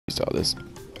restart this.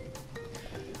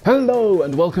 Hello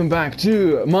and welcome back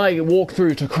to my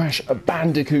walkthrough to Crash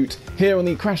Bandicoot here on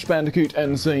the Crash Bandicoot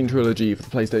and Sane Trilogy for the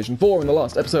PlayStation 4 in the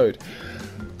last episode.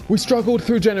 We struggled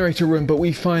through Generator Room, but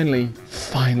we finally,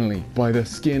 by the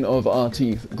skin of our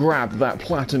teeth, grabbed that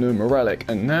Platinum Relic,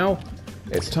 and now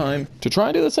it's time to try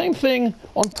and do the same thing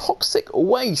on Toxic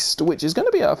Waste, which is going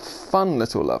to be a fun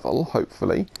little level,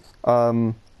 hopefully.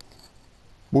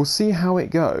 We'll see how it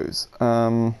goes.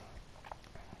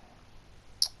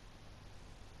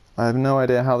 I have no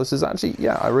idea how this is actually...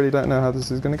 Yeah, I really don't know how this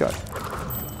is going to go.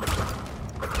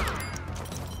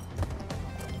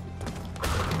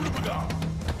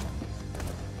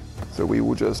 So we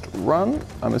will just run.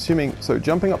 I'm assuming... So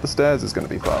jumping up the stairs is going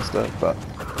to be faster, but...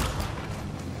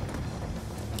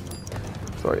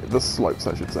 Sorry, the slopes,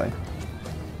 I should say.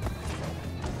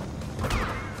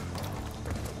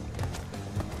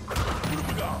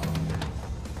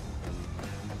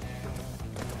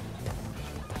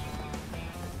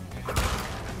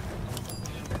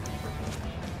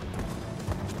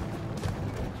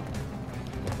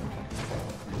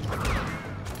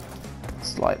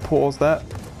 Slight pause there.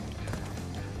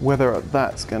 Whether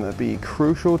that's going to be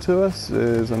crucial to us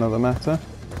is another matter.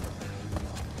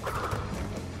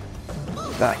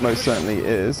 That most certainly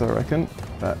is, I reckon.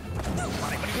 That.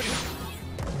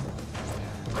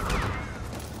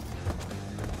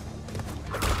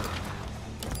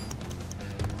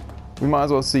 We might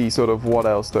as well see sort of what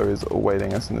else there is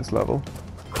awaiting us in this level.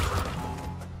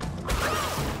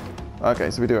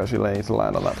 Okay, so we do actually need to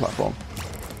land on that platform.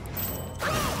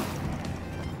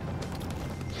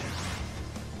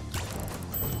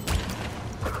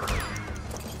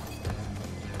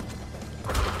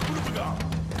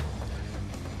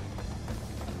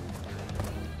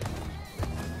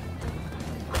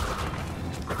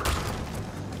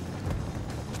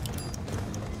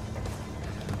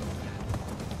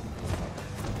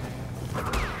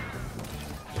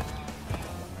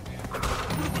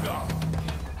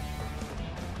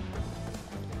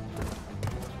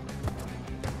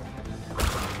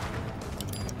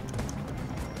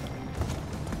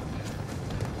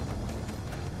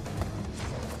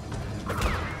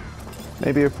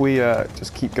 Maybe if we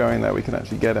just keep going there, we can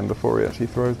actually get him before he actually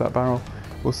throws that barrel.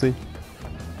 We'll see.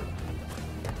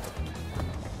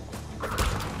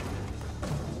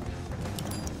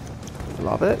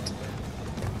 Love it.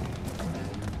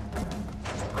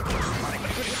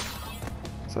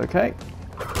 It's okay.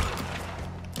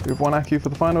 We have one Accu for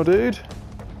the final dude.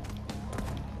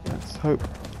 Let's hope.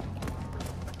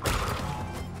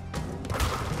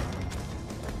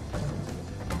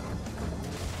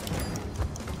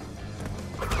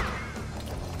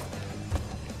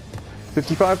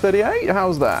 $55.38,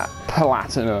 how's that?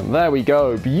 Platinum, there we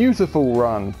go, beautiful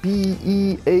run,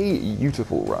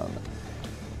 beautiful run.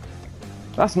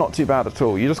 That's not too bad at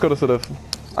all, you just got to sort of,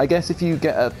 I guess if you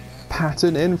get a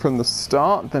pattern in from the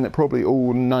start, then it probably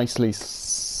all nicely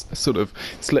sort of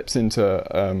slips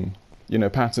into, you know,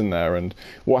 pattern there. And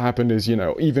what happened is, you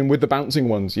know, even with the bouncing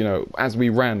ones, you know, as we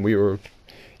ran, we were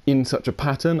in such a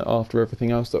pattern after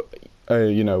everything else that,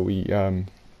 you know, we,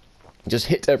 just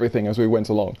hit everything as we went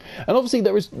along. And obviously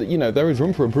there is, you know, there is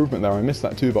room for improvement there. I missed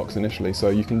that 2-box initially, so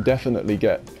you can definitely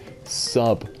get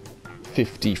sub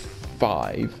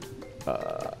 55.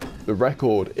 The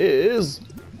record is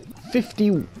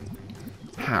 50.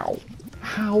 How?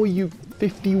 How are you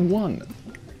 51?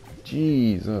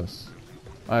 Jesus.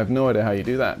 I have no idea how you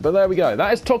do that. But there we go.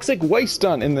 That is Toxic Waste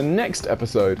done. In the next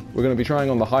episode, we're going to be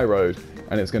trying on the high road,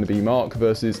 and it's going to be Mark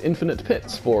versus Infinite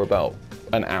Pits for about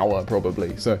an hour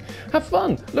probably. So have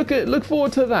fun. Look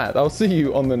forward to that. I'll see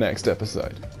you on the next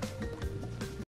episode.